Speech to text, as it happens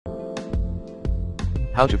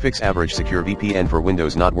How to fix AVG Secure VPN for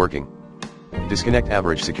Windows not working. Disconnect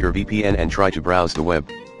AVG Secure VPN and try to browse the web.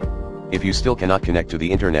 If you still cannot connect to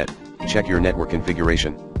the internet, check your network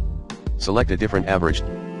configuration. Select a different AVG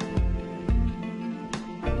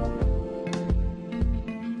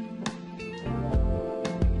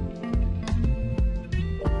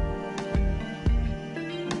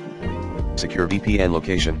Secure VPN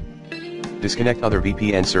location. Disconnect other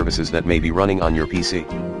VPN services that may be running on your PC.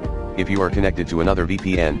 If you are connected to another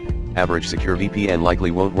VPN, AVG Secure VPN likely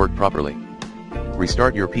won't work properly.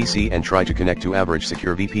 Restart your PC and try to connect to AVG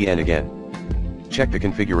Secure VPN again. Check the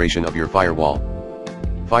configuration of your firewall.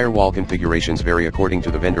 Firewall configurations vary according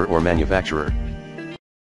to the vendor or manufacturer.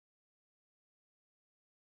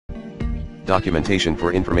 Documentation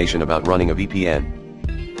for information about running a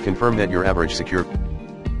VPN. Confirm that your AVG Secure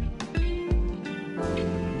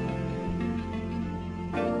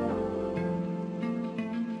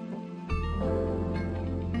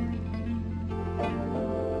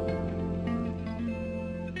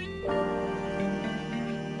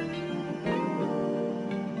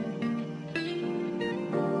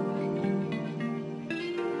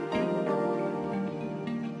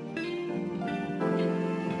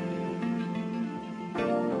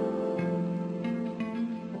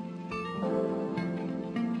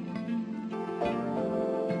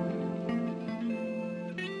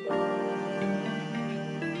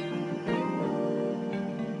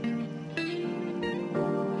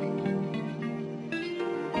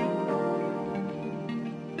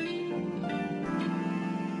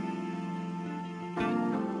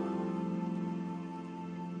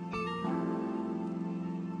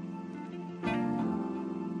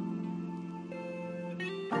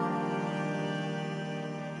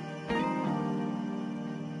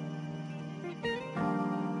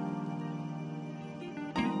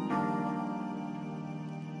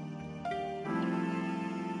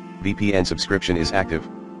VPN subscription is active.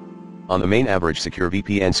 On the main AVG Secure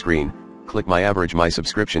VPN screen, click My AVG My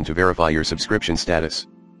Subscription to verify your subscription status.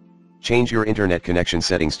 Change your internet connection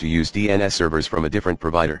settings to use DNS servers from a different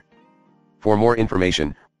provider. For more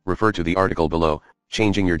information, refer to the article below.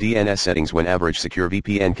 Changing your DNS settings when AVG Secure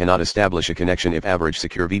VPN cannot establish a connection. If AVG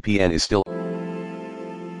Secure VPN is still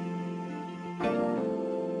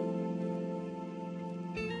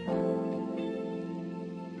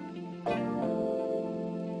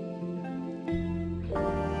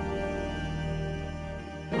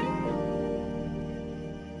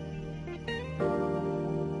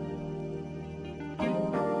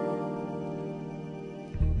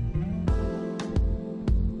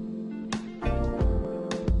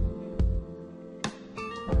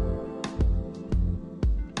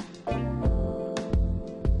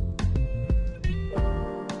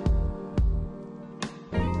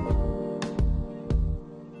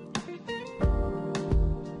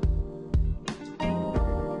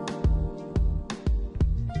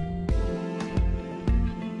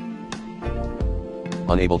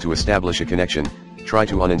unable to establish a connection, try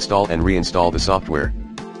to uninstall and reinstall the software.